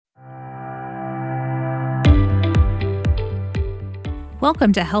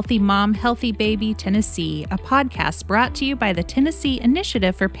Welcome to Healthy Mom, Healthy Baby Tennessee, a podcast brought to you by the Tennessee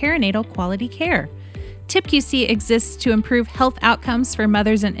Initiative for Perinatal Quality Care. TIPQC exists to improve health outcomes for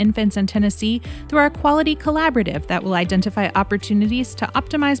mothers and infants in Tennessee through our Quality Collaborative that will identify opportunities to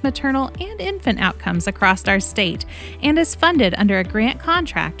optimize maternal and infant outcomes across our state and is funded under a grant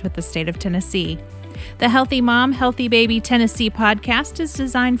contract with the state of Tennessee. The Healthy Mom, Healthy Baby Tennessee podcast is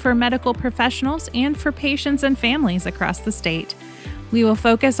designed for medical professionals and for patients and families across the state. We will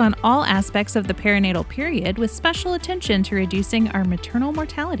focus on all aspects of the perinatal period with special attention to reducing our maternal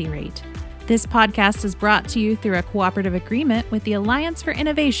mortality rate. This podcast is brought to you through a cooperative agreement with the Alliance for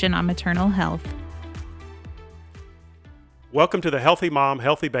Innovation on Maternal Health. Welcome to the Healthy Mom,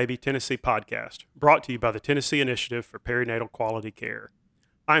 Healthy Baby Tennessee podcast, brought to you by the Tennessee Initiative for Perinatal Quality Care.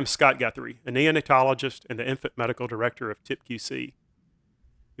 I am Scott Guthrie, a neonatologist and the Infant Medical Director of TIPQC.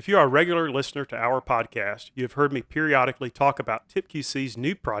 If you are a regular listener to our podcast, you have heard me periodically talk about TIPQC's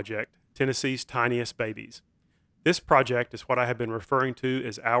new project, Tennessee's Tiniest Babies. This project is what I have been referring to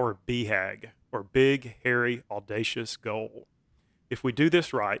as our BHAG, or Big, Hairy, Audacious Goal. If we do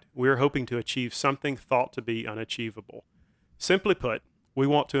this right, we are hoping to achieve something thought to be unachievable. Simply put, we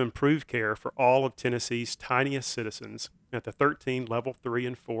want to improve care for all of Tennessee's tiniest citizens at the 13 Level 3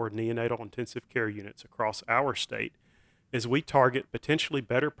 and 4 neonatal intensive care units across our state as we target potentially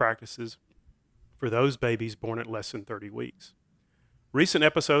better practices for those babies born at less than 30 weeks. Recent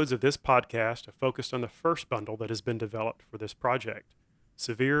episodes of this podcast have focused on the first bundle that has been developed for this project,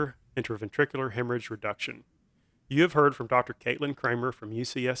 severe intraventricular hemorrhage reduction. You have heard from Dr. Caitlin Kramer from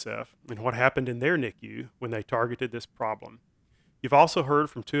UCSF and what happened in their NICU when they targeted this problem. You've also heard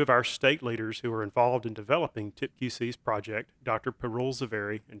from two of our state leaders who are involved in developing TIPQC's project, Dr. Parul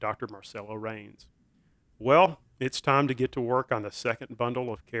Zaveri and Dr. Marcelo Rains. Well, it's time to get to work on the second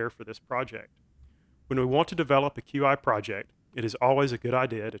bundle of care for this project. When we want to develop a QI project, it is always a good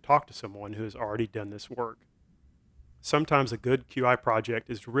idea to talk to someone who has already done this work. Sometimes a good QI project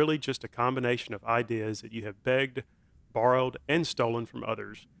is really just a combination of ideas that you have begged, borrowed, and stolen from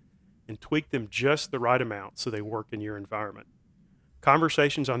others, and tweak them just the right amount so they work in your environment.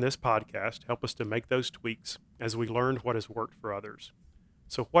 Conversations on this podcast help us to make those tweaks as we learn what has worked for others.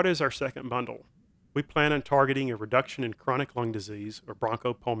 So what is our second bundle? We plan on targeting a reduction in chronic lung disease or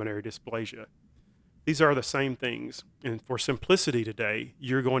bronchopulmonary dysplasia. These are the same things, and for simplicity today,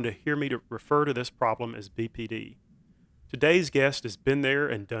 you're going to hear me refer to this problem as BPD. Today's guest has been there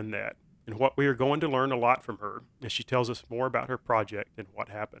and done that, and what we are going to learn a lot from her as she tells us more about her project and what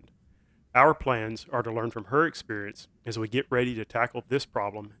happened. Our plans are to learn from her experience as we get ready to tackle this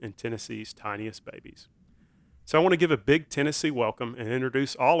problem in Tennessee's tiniest babies. So I want to give a big Tennessee welcome and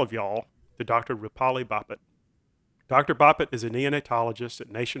introduce all of y'all to Dr. Rupali Bappat. Dr. Bappat is a neonatologist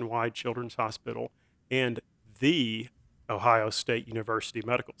at Nationwide Children's Hospital and the Ohio State University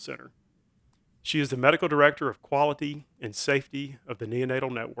Medical Center. She is the medical director of quality and safety of the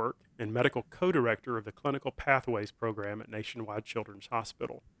Neonatal Network and medical co-director of the Clinical Pathways program at Nationwide Children's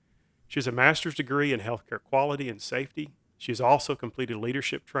Hospital. She has a master's degree in healthcare quality and safety. She has also completed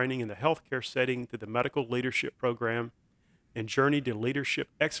leadership training in the healthcare setting through the Medical Leadership Program and Journey to Leadership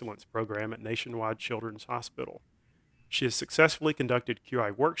Excellence program at Nationwide Children's Hospital. She has successfully conducted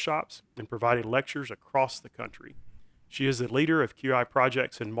QI workshops and provided lectures across the country. She is the leader of QI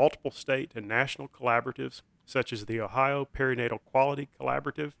projects in multiple state and national collaboratives, such as the Ohio Perinatal Quality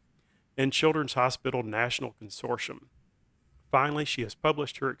Collaborative and Children's Hospital National Consortium. Finally, she has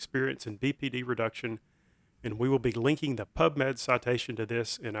published her experience in BPD reduction, and we will be linking the PubMed citation to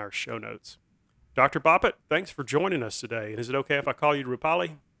this in our show notes. Dr. Bappat, thanks for joining us today. And is it okay if I call you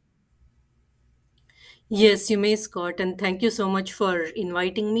Rupali? Yes, you may, Scott, and thank you so much for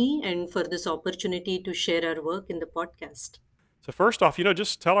inviting me and for this opportunity to share our work in the podcast. So first off,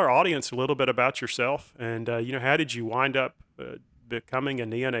 just tell our audience a little bit about yourself and, how did you wind up becoming a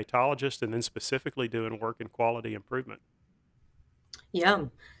neonatologist and then specifically doing work in quality improvement? Yeah.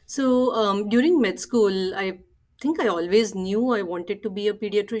 So during med school, I think I always knew I wanted to be a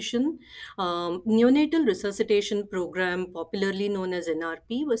pediatrician. Neonatal resuscitation program, popularly known as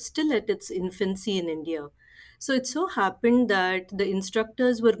NRP, was still at its infancy in India. So it so happened that the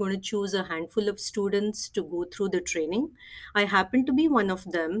instructors were going to choose a handful of students to go through the training. I happened to be one of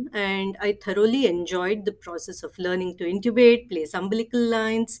them, and I thoroughly enjoyed the process of learning to intubate, place umbilical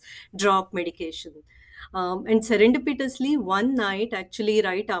lines, drop medication. And serendipitously, one night, actually,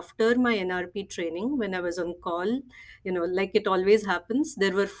 right after my NRP training, when I was on call, like it always happens,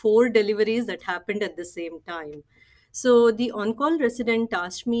 there were four deliveries that happened at the same time. So the on call resident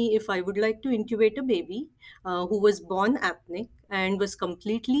asked me if I would like to intubate a baby who was born apneic and was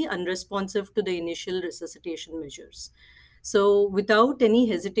completely unresponsive to the initial resuscitation measures. So, without any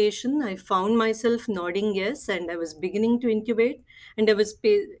hesitation, I found myself nodding yes, and I was beginning to incubate, and I was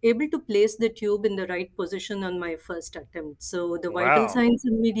able to place the tube in the right position on my first attempt. So, the vital Wow. signs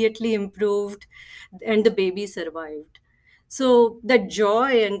immediately improved, and the baby survived. So, that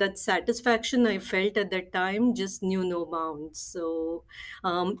joy and that satisfaction I felt at that time just knew no bounds. So,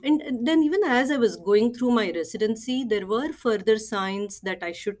 and then even as I was going through my residency, there were further signs that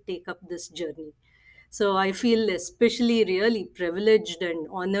I should take up this journey. So I feel especially really privileged and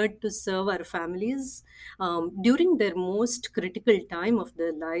honored to serve our families during their most critical time of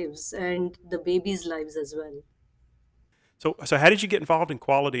their lives and the babies' lives as well. So how did you get involved in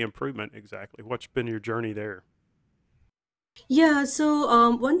quality improvement exactly? What's been your journey there? Yeah,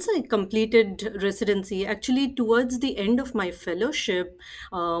 so once I completed residency, actually towards the end of my fellowship,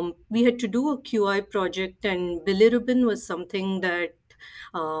 we had to do a QI project, and bilirubin was something that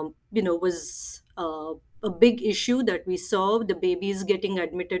was a big issue that we saw. The babies getting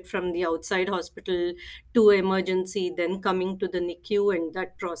admitted from the outside hospital to emergency, then coming to the NICU, and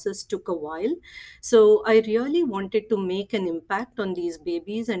that process took a while. So I really wanted to make an impact on these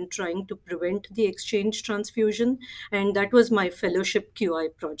babies and trying to prevent the exchange transfusion, and that was my fellowship QI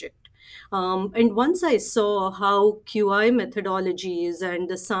project. And once I saw how QI methodologies and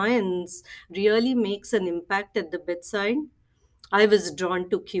the science really makes an impact at the bedside, I was drawn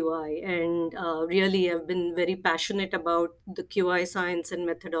to QI, and really have been very passionate about the QI science and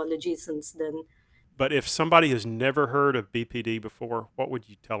methodology since then. But if somebody has never heard of BPD before, what would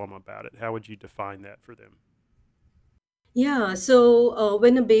you tell them about it? How would you define that for them? Yeah, so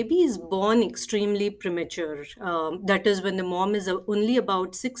when a baby is born extremely premature, that is when the mom is only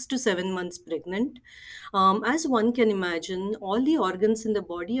about 6 to 7 months pregnant, as one can imagine, all the organs in the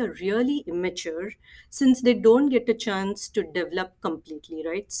body are really immature since they don't get a chance to develop completely,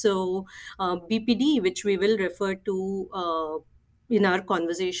 right? So, BPD, which we will refer to in our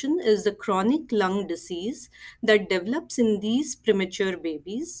conversation, is the chronic lung disease that develops in these premature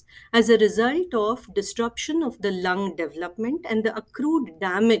babies as a result of disruption of the lung development and the accrued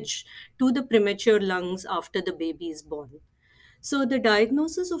damage to the premature lungs after the baby is born. So, the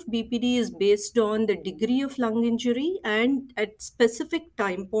diagnosis of BPD is based on the degree of lung injury and at specific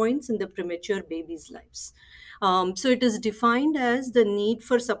time points in the premature baby's lives. So, it is defined as the need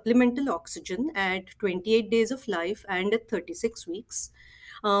for supplemental oxygen at 28 days of life and at 36 weeks.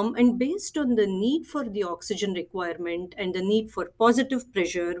 And based on the need for the oxygen requirement and the need for positive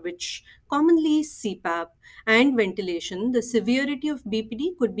pressure, which commonly is CPAP, and ventilation, the severity of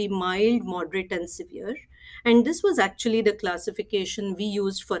BPD could be mild, moderate, and severe. And this was actually the classification we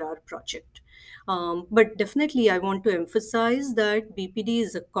used for our project. But definitely, I want to emphasize that BPD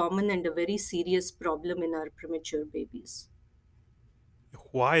is a common and a very serious problem in our premature babies.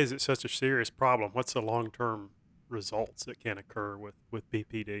 Why is it such a serious problem? What's the long-term results that can occur with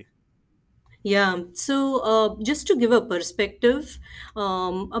BPD? Yeah, so just to give a perspective,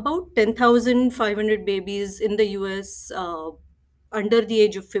 about 10,500 babies in the US under the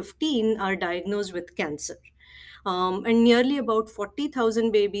age of 15 are diagnosed with cancer. And nearly about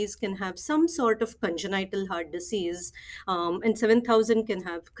 40,000 babies can have some sort of congenital heart disease, and 7,000 can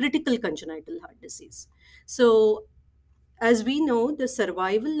have critical congenital heart disease. So, as we know, the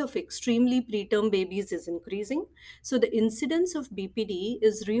survival of extremely preterm babies is increasing. So, the incidence of BPD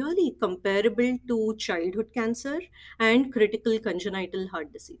is really comparable to childhood cancer and critical congenital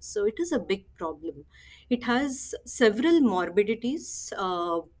heart disease. So, it is a big problem. It has several morbidities.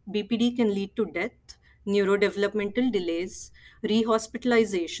 BPD can lead to death, neurodevelopmental delays,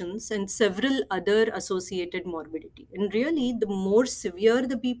 rehospitalizations, and several other associated morbidity. And really, the more severe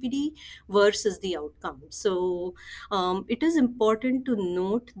the BPD, worse is the outcome. So, it is important to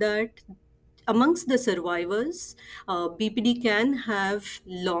note that amongst the survivors, BPD can have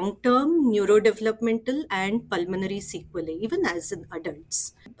long term neurodevelopmental and pulmonary sequelae, even as in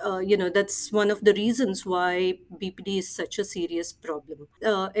adults. That's one of the reasons why BPD is such a serious problem.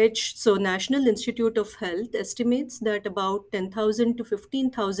 So National Institute of Health estimates that about 10,000 to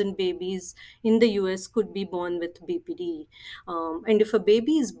 15,000 babies in the US could be born with BPD. And if a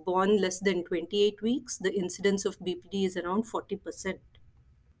baby is born less than 28 weeks, the incidence of BPD is around 40%.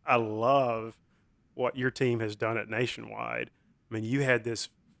 I love what your team has done at Nationwide. I mean, you had this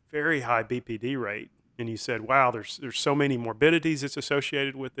very high BPD rate, and you said, "Wow, there's so many morbidities that's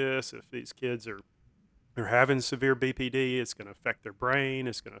associated with this. If these kids are having severe BPD, it's going to affect their brain,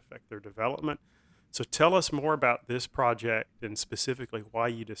 it's going to affect their development." So tell us more about this project and specifically why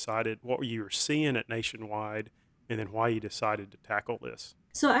you decided what you were seeing at Nationwide, and then why you decided to tackle this.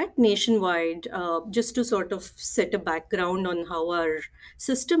 So, at Nationwide, just to sort of set a background on how our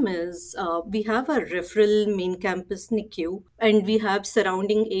system is, we have our referral main campus NICU, and we have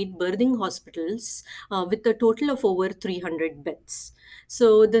surrounding 8 birthing hospitals with a total of over 300 beds.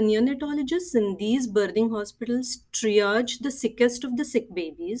 So, the neonatologists in these birthing hospitals triage the sickest of the sick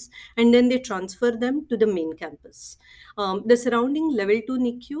babies and then they transfer them to the main campus. The surrounding level 2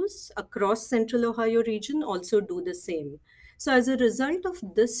 NICUs across central Ohio region also do the same. So, as a result of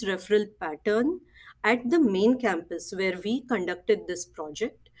this referral pattern, at the main campus where we conducted this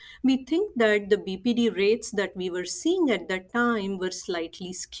project, we think that the BPD rates that we were seeing at that time were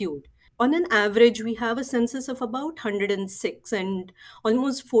slightly skewed. On an average, we have a census of about 106, and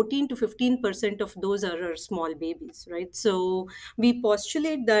almost 14 to 15% of those are our small babies, right? So, we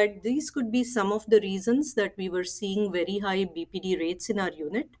postulate that these could be some of the reasons that we were seeing very high BPD rates in our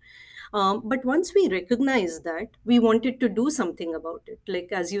unit. But once we recognized that, we wanted to do something about it.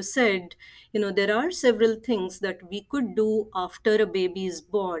 Like, as you said, there are several things that we could do after a baby is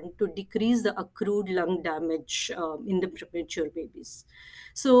born to decrease the accrued lung damage in the premature babies.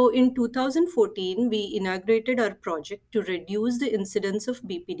 So, in 2014, we inaugurated our project to reduce the incidence of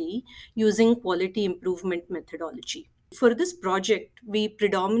BPD using quality improvement methodology. For this project, we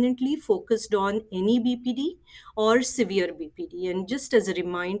predominantly focused on any BPD or severe BPD. And just as a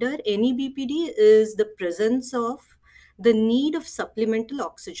reminder, any BPD is the presence of the need of supplemental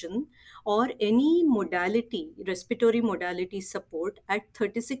oxygen or any modality, respiratory modality support at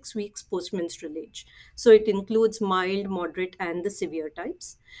 36 weeks postmenstrual age. So it includes mild, moderate, and the severe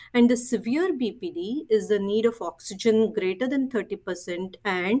types. And the severe BPD is the need of oxygen greater than 30%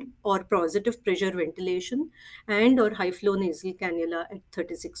 and or positive pressure ventilation and or high flow nasal cannula at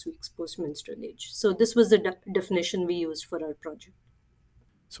 36 weeks postmenstrual age. So this was the definition we used for our project.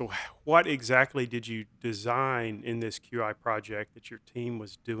 So, what exactly did you design in this QI project that your team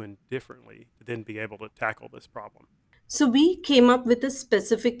was doing differently to then be able to tackle this problem? So we came up with a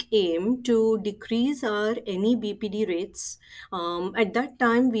specific aim to decrease our any BPD rates. At that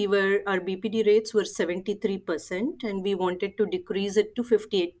time, our BPD rates were 73%, and we wanted to decrease it to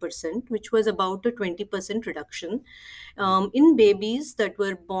 58%, which was about a 20% reduction in babies that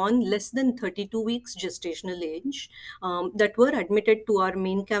were born less than 32 weeks gestational age that were admitted to our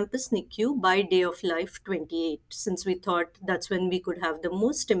main campus NICU by day of life 28, since we thought that's when we could have the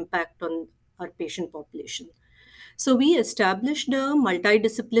most impact on our patient population. So we established a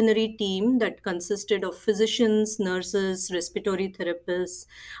multidisciplinary team that consisted of physicians, nurses, respiratory therapists,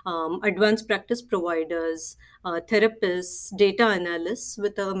 advanced practice providers, therapists, data analysts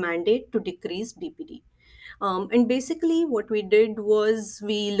with a mandate to decrease BPD. And basically, what we did was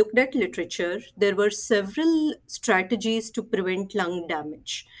we looked at literature. There were several strategies to prevent lung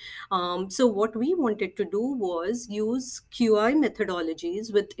damage. So, what we wanted to do was use QI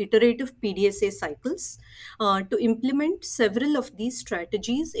methodologies with iterative PDSA cycles to implement several of these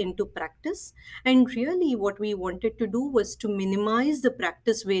strategies into practice. And really, what we wanted to do was to minimize the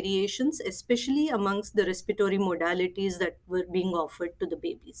practice variations, especially amongst the respiratory modalities that were being offered to the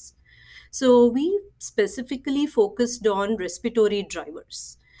babies. So we specifically focused on respiratory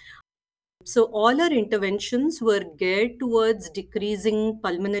drivers. So all our interventions were geared towards decreasing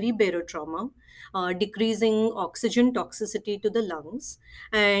pulmonary barotrauma, decreasing oxygen toxicity to the lungs,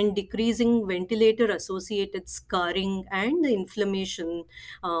 and decreasing ventilator-associated scarring and the inflammation,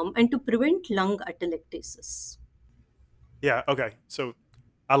 and to prevent lung atelectasis. Yeah, okay. So,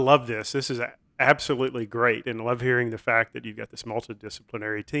 I love this. This is absolutely great. And I love hearing the fact that you've got this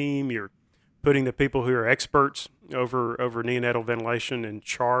multidisciplinary team. You're putting the people who are experts over neonatal ventilation in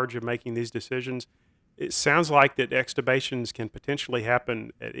charge of making these decisions. It sounds like that extubations can potentially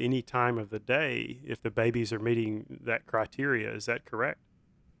happen at any time of the day if the babies are meeting that criteria. Is that correct?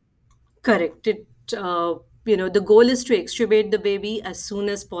 Correct. The goal is to extubate the baby as soon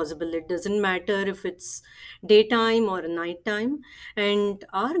as possible. It doesn't matter if it's daytime or nighttime. And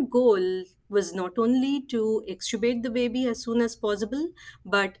our goal was not only to extubate the baby as soon as possible,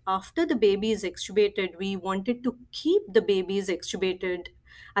 but after the baby is extubated, we wanted to keep the babies extubated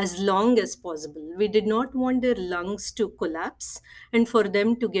as long as possible. We did not want their lungs to collapse and for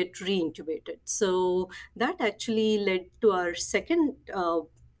them to get reintubated. So that actually led to our second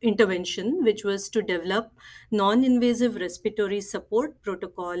intervention, which was to develop non-invasive respiratory support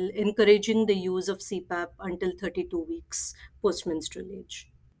protocol encouraging the use of CPAP until 32 weeks postmenstrual age.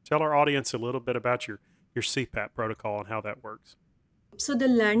 Tell our audience a little bit about your CPAP protocol and how that works. So the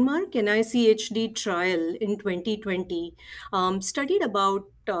landmark NICHD trial in 2020 studied about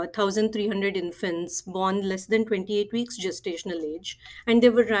 1,300 infants born less than 28 weeks gestational age, and they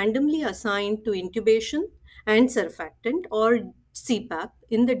were randomly assigned to intubation and surfactant or CPAP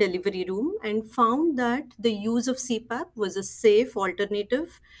in the delivery room and found that the use of CPAP was a safe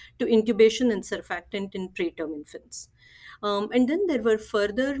alternative to intubation and surfactant in preterm infants. And then there were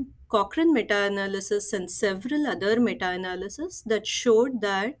further Cochrane meta analysis and several other meta analysis that showed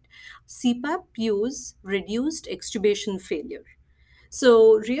that CPAP use reduced extubation failure.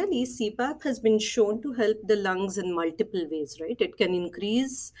 So, really, CPAP has been shown to help the lungs in multiple ways, right? It can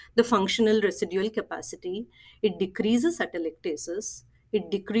increase the functional residual capacity, it decreases atelectasis, it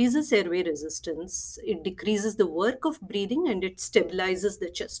decreases airway resistance, it decreases the work of breathing, and it stabilizes the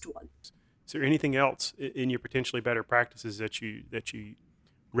chest wall. Is there anything else in your potentially better practices that you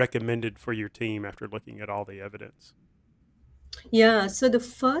recommended for your team after looking at all the evidence? Yeah, so the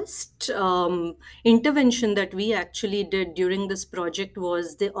first intervention that we actually did during this project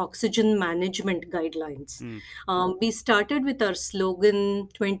was the oxygen management guidelines. Mm. We started with our slogan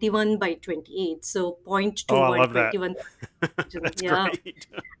 21 by 28, so Oh, I 0.21, love that. 21. That's Yeah. great.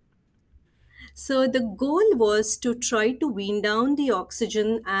 So the goal was to try to wean down the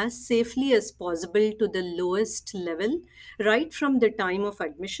oxygen as safely as possible to the lowest level right from the time of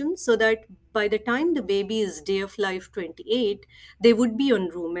admission so that by the time the baby is day of life 28, they would be on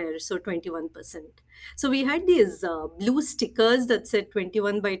room air, so 21%. So we had these blue stickers that said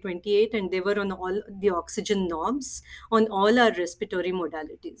 21 by 28 and they were on all the oxygen knobs on all our respiratory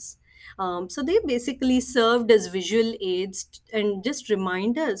modalities. So they basically served as visual aids and just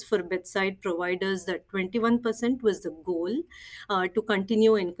reminders for bedside providers that 21% was the goal to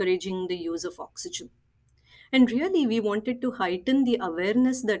continue encouraging the use of oxygen. And really, we wanted to heighten the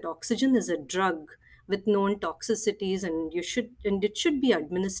awareness that oxygen is a drug with known toxicities and it should be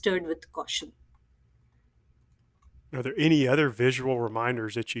administered with caution. Are there any other visual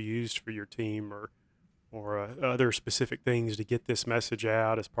reminders that you used for your team or other specific things to get this message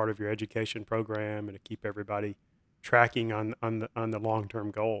out as part of your education program and to keep everybody tracking on the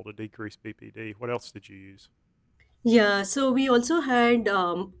long-term goal to decrease BPD? What else did you use? Yeah, so we also had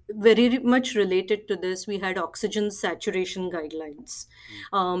very much related to this, we had oxygen saturation guidelines.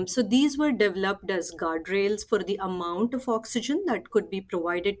 Mm. So these were developed as guardrails for the amount of oxygen that could be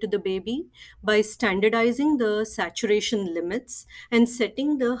provided to the baby by standardizing the saturation limits and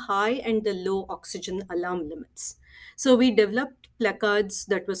setting the high and the low oxygen alarm limits. So we developed placards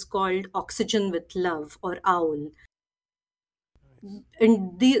that was called Oxygen with Love or OWL, Nice.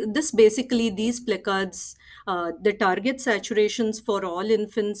 and this basically these placards the target saturations for all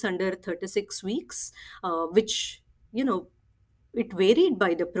infants under 36 weeks which you know it varied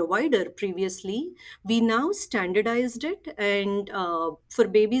by the provider previously. We now standardized it, and for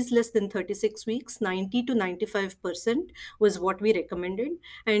babies less than 36 weeks, 90 to 95% was what we recommended.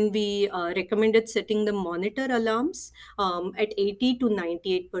 And we recommended setting the monitor alarms at 80 to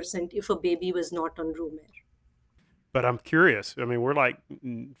 98% if a baby was not on room air. But I'm curious. I mean, we're like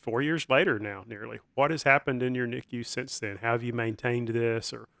 4 years later now, nearly. What has happened in your NICU since then? How have you maintained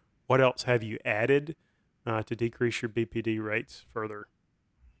this, or what else have you added to decrease your BPD rates further?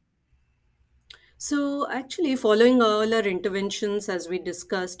 So, actually, following all our interventions as we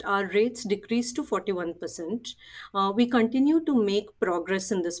discussed, our rates decreased to 41%. We continue to make progress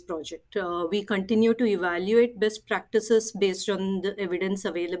in this project. We continue to evaluate best practices based on the evidence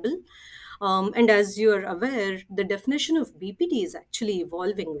available. And as you're aware, the definition of BPD is actually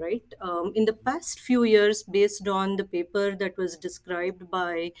evolving, right? In the past few years, based on the paper that was described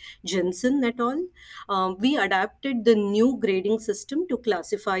by Jensen et al., we adapted the new grading system to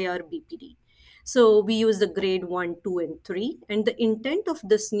classify our BPD. So we use the grade 1, 2, and 3. And the intent of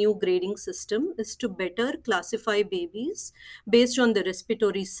this new grading system is to better classify babies based on the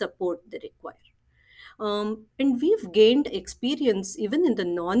respiratory support they require. And we've gained experience even in the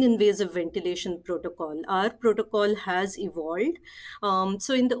non invasive ventilation protocol. Our protocol has evolved.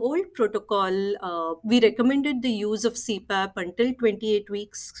 So, in the old protocol, we recommended the use of CPAP until 28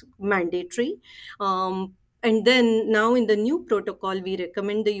 weeks mandatory. And then now in the new protocol, we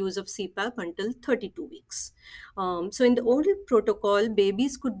recommend the use of CPAP until 32 weeks. So in the old protocol,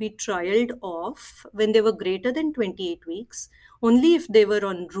 babies could be trialed off when they were greater than 28 weeks, only if they were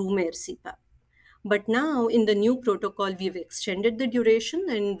on room air CPAP. But now in the new protocol, we've extended the duration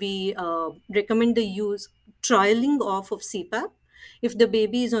and we recommend the use trialing off of CPAP if the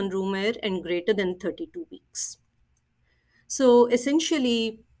baby is on room air and greater than 32 weeks. So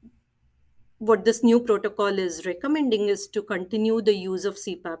essentially, what this new protocol is recommending is to continue the use of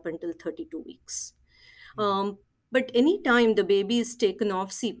CPAP until 32 weeks. Mm. Um, But anytime the baby is taken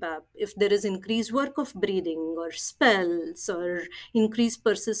off CPAP, if there is increased work of breathing or spells or increased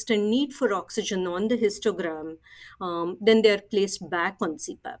persistent need for oxygen on the histogram, then they are placed back on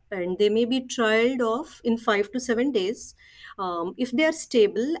CPAP and they may be trialed off in 5 to 7 days if they are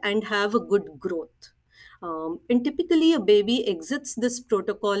stable and have a good growth. And typically, a baby exits this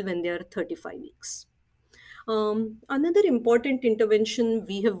protocol when they are 35 weeks. Another important intervention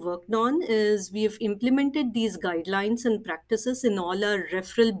we have worked on is we have implemented these guidelines and practices in all our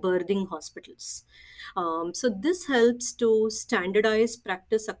referral birthing hospitals. So, this helps to standardize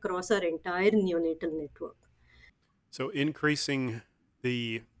practice across our entire neonatal network. So increasing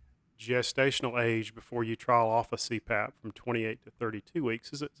the gestational age before you trial off a CPAP from 28 to 32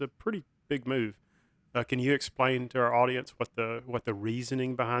 weeks is a pretty big move. Can you explain to our audience what the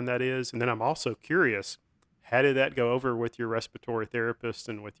reasoning behind that is? And then I'm also curious, how did that go over with your respiratory therapist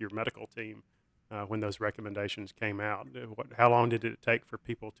and with your medical team when those recommendations came out? How long did it take for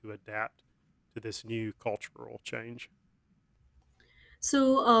people to adapt to this new cultural change?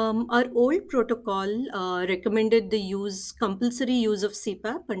 So, our old protocol recommended the compulsory use of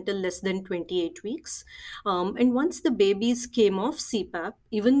CPAP until less than 28 weeks. And once the babies came off CPAP,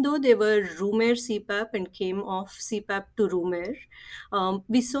 even though they were room air CPAP and came off CPAP to room air,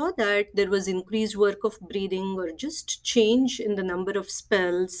 we saw that there was increased work of breathing or just change in the number of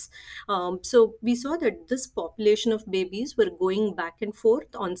spells. So, we saw that this population of babies were going back and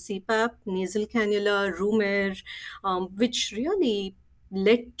forth on CPAP, nasal cannula, room air, which really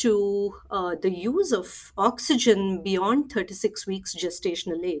led to the use of oxygen beyond 36 weeks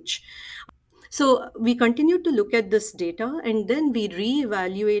gestational age. So we continued to look at this data and then we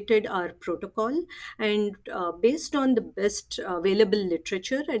re-evaluated our protocol. And based on the best available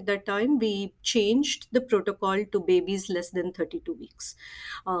literature at that time, we changed the protocol to babies less than 32 weeks.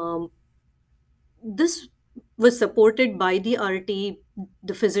 Um, this was supported by the RT.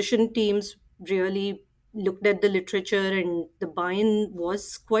 The physician teams really looked at the literature and the buy-in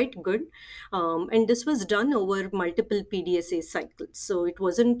was quite good. And this was done over multiple PDSA cycles. So it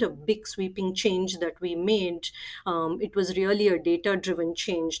wasn't a big sweeping change that we made. It was really a data-driven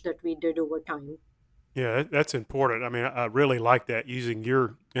change that we did over time. Yeah, that's important. I mean, I really like that, using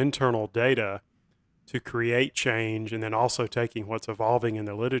your internal data to create change and then also taking what's evolving in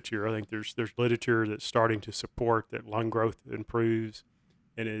the literature. I think there's literature that's starting to support that lung growth improves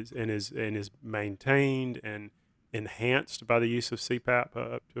and is maintained and enhanced by the use of CPAP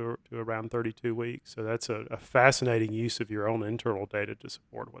up to around 32 weeks. So that's a fascinating use of your own internal data to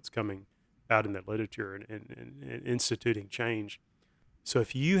support what's coming out in the literature and instituting change. So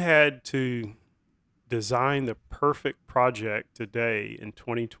if you had to design the perfect project today in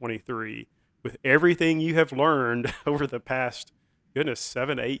 2023 with everything you have learned over the past, goodness,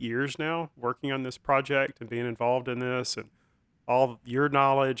 7 8 years now working on this project and being involved in this, and all your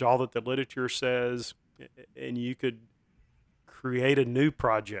knowledge, all that the literature says, and you could create a new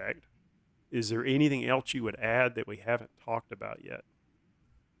project, is there anything else you would add that we haven't talked about yet?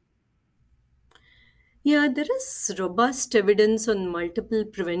 Yeah, there is robust evidence on multiple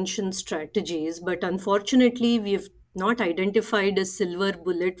prevention strategies, but unfortunately, we've not identified a silver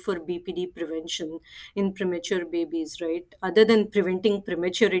bullet for BPD prevention in premature babies, right? Other than preventing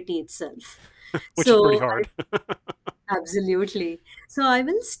prematurity itself. Which is pretty So, hard. absolutely. So I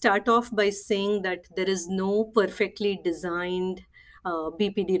will start off by saying that there is no perfectly designed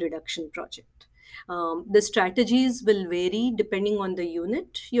BPD reduction project. The strategies will vary depending on the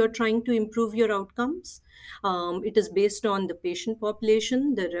unit you're trying to improve your outcomes. It is based on the patient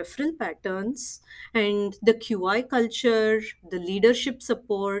population, the referral patterns, and the QI culture, the leadership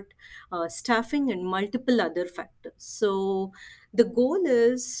support, staffing, and multiple other factors. So the goal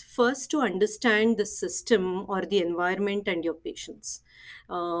is first to understand the system or the environment and your patients.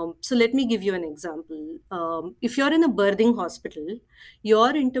 So let me give you an example. If you're in a birthing hospital,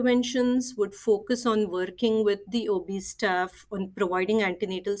 your interventions would focus on working with the OB staff on providing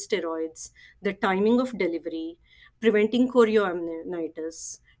antenatal steroids, the timing of delivery, preventing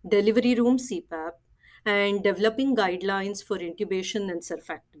chorioamnionitis, delivery room CPAP, and developing guidelines for intubation and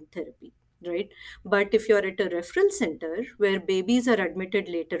surfactant therapy, right? But if you're at a referral center where babies are admitted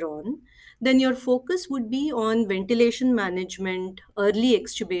later on, then your focus would be on ventilation management, early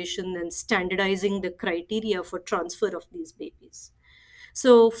extubation, and standardizing the criteria for transfer of these babies.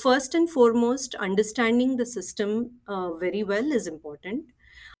 So, first and foremost, understanding the system very well is important.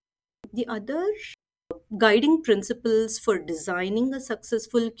 The other guiding principles for designing a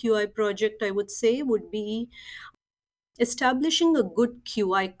successful QI project, I would say, would be establishing a good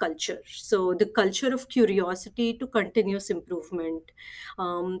QI culture. So, the culture of curiosity to continuous improvement,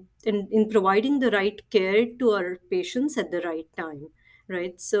 in providing the right care to our patients at the right time,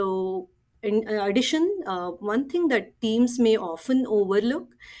 right? So, in addition, one thing that teams may often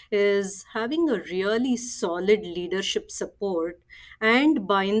overlook is having a really solid leadership support and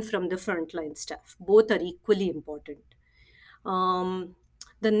buy in from the frontline staff. Both are equally important. Um,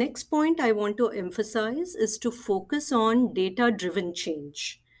 the next point I want to emphasize is to focus on data driven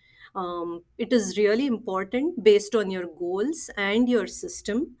change. It is really important based on your goals and your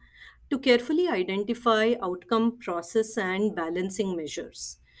system to carefully identify outcome, process, and balancing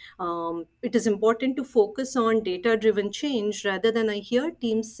measures. It is important to focus on data driven change rather than I hear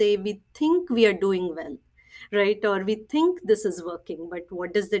teams say, we think we are doing well, right? Or we think this is working, but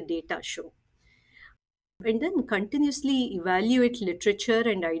what does the data show? And then continuously evaluate literature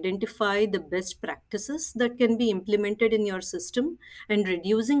and identify the best practices that can be implemented in your system and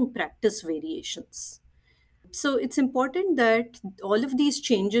reducing practice variations. So it's important that all of these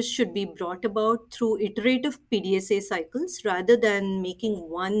changes should be brought about through iterative PDSA cycles rather than making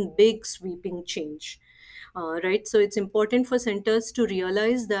one big sweeping change. Right? So it's important for centers to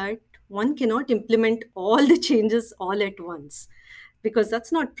realize that one cannot implement all the changes all at once because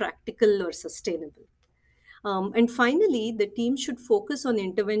that's not practical or sustainable. And finally, the team should focus on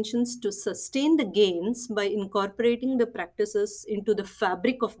interventions to sustain the gains by incorporating the practices into the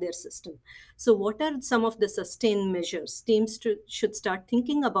fabric of their system. So, what are some of the sustain measures? Should start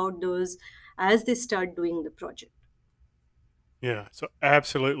thinking about those as they start doing the project. Yeah, so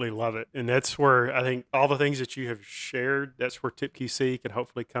absolutely love it. And that's where I think all the things that you have shared, that's where TIPQC can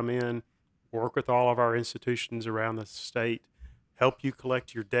hopefully come in, work with all of our institutions around the state, help you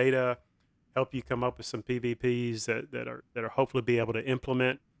collect your data, help you come up with some PVPs that are hopefully be able to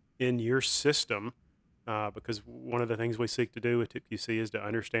implement in your system. Because one of the things we seek to do with TIPQC is to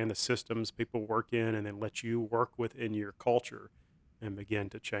understand the systems people work in and then let you work within your culture and begin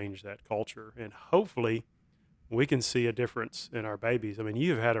to change that culture. And hopefully we can see a difference in our babies. I mean,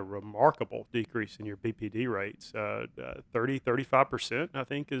 you've had a remarkable decrease in your BPD rates. 35%, I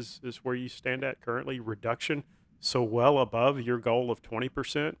think, is where you stand at currently, reduction. So well above your goal of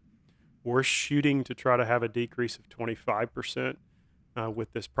 20%. We're shooting to try to have a decrease of 25%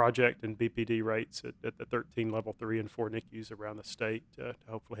 with this project and BPD rates at the 13 level 3 and 4 NICUs around the state to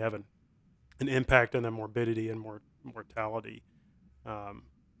hopefully have an impact on the morbidity and mortality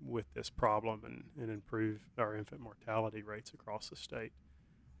with this problem and improve our infant mortality rates across the state.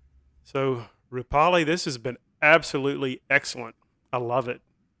 So, Rupali, this has been absolutely excellent. I love it.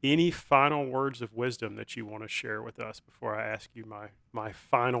 Any final words of wisdom that you want to share with us before I ask you my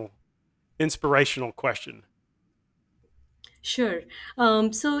final inspirational question? Sure.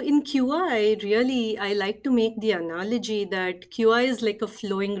 So in QI, really, I like to make the analogy that QI is like a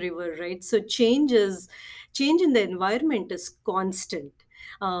flowing river, right? So change in the environment is constant.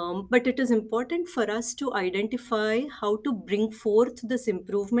 But it is important for us to identify how to bring forth this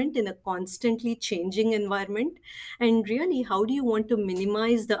improvement in a constantly changing environment. And really, how do you want to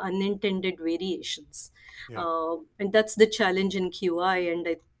minimize the unintended variations? Yeah. And that's the challenge in QI.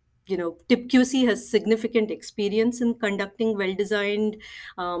 And TIPQC has significant experience in conducting well-designed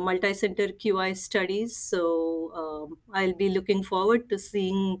multi-center QI studies. So I'll be looking forward to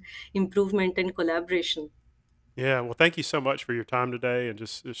seeing improvement and collaboration. Yeah. Well, thank you so much for your time today and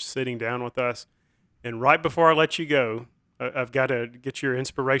just sitting down with us. And right before I let you go, I've got to get your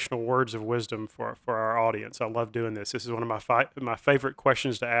inspirational words of wisdom for our audience. I love doing this. This is one of my favorite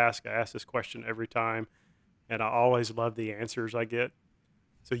questions to ask. I ask this question every time, and I always love the answers I get.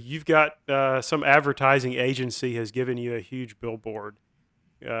 So you've got some advertising agency has given you a huge billboard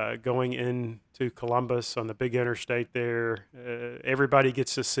going into Columbus on the big interstate there. Everybody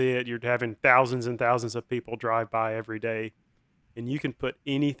gets to see it. You're having thousands and thousands of people drive by every day. And you can put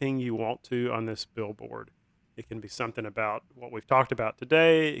anything you want to on this billboard. It can be something about what we've talked about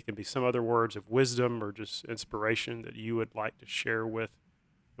today. It can be some other words of wisdom or just inspiration that you would like to share with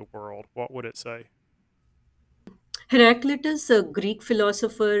the world. What would it say? Heraclitus, a Greek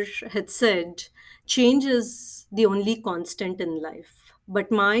philosopher, had said, change is the only constant in life.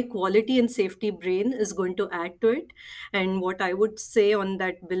 But my quality and safety brain is going to add to it. And what I would say on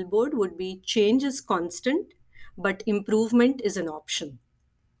that billboard would be change is constant, but improvement is an option.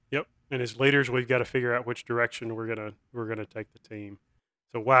 Yep. And as leaders, we've got to figure out which direction we're gonna take the team.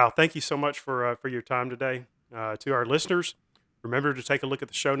 So wow, thank you so much for your time today. To our listeners, remember to take a look at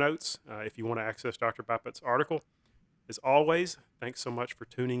the show notes if you want to access Dr. Bappett's article. As always, thanks so much for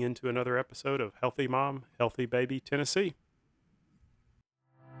tuning into another episode of Healthy Mom, Healthy Baby, Tennessee.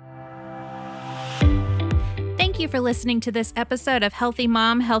 Thank you for listening to this episode of Healthy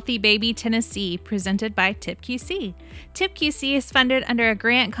Mom, Healthy Baby Tennessee, presented by TIPQC. TIPQC is funded under a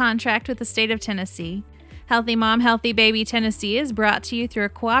grant contract with the state of Tennessee. Healthy Mom, Healthy Baby Tennessee is brought to you through a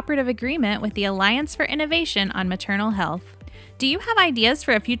cooperative agreement with the Alliance for Innovation on Maternal Health. Do you have ideas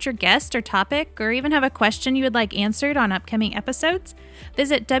for a future guest or topic, or even have a question you would like answered on upcoming episodes?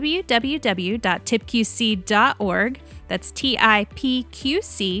 Visit www.tipqc.org, that's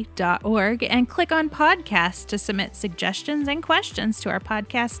TIPQC.org, and click on Podcasts to submit suggestions and questions to our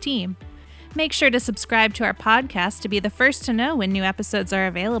podcast team. Make sure to subscribe to our podcast to be the first to know when new episodes are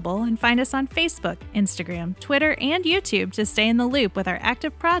available, and find us on Facebook, Instagram, Twitter, and YouTube to stay in the loop with our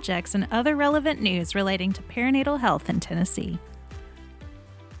active projects and other relevant news relating to perinatal health in Tennessee.